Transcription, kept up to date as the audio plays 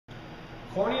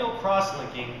Corneal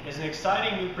crosslinking is an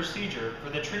exciting new procedure for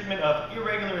the treatment of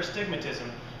irregular astigmatism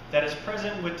that is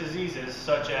present with diseases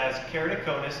such as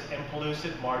keratoconus and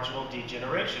pellucid marginal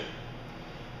degeneration.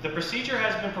 The procedure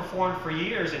has been performed for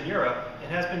years in Europe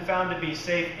and has been found to be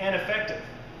safe and effective.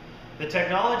 The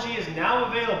technology is now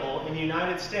available in the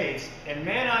United States, and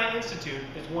Man Eye Institute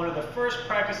is one of the first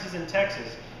practices in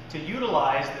Texas to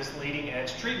utilize this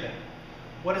leading-edge treatment.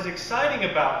 What is exciting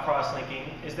about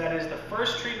crosslinking is that it is the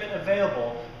first treatment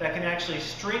available that can actually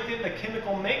strengthen the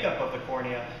chemical makeup of the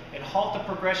cornea and halt the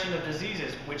progression of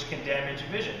diseases which can damage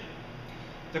vision.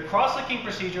 The crosslinking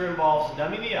procedure involves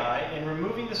numbing the eye and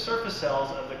removing the surface cells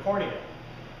of the cornea.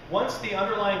 Once the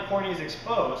underlying cornea is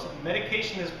exposed,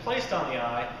 medication is placed on the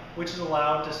eye, which is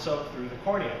allowed to soak through the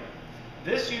cornea.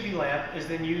 This UV lamp is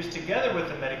then used together with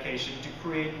the medication to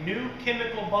create new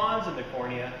chemical bonds in the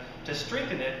cornea to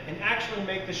strengthen it and actually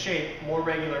make the shape more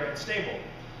regular and stable.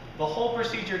 The whole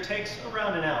procedure takes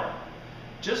around an hour.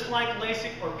 Just like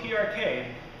LASIK or PRK,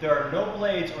 there are no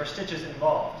blades or stitches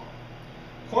involved.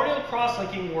 Corneal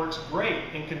crosslinking works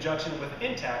great in conjunction with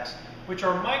Intacs, which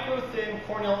are micro-thin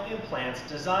corneal implants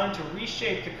designed to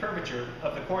reshape the curvature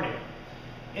of the cornea.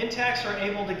 Intacs are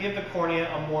able to give the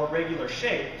cornea a more regular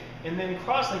shape, and then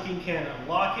crosslinking can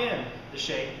lock in the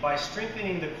shape by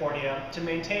strengthening the cornea to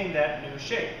maintain that new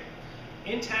shape.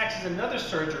 Intacs is another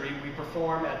surgery we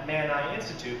perform at Man Eye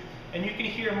Institute, and you can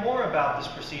hear more about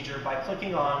this procedure by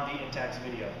clicking on the Intacs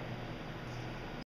video.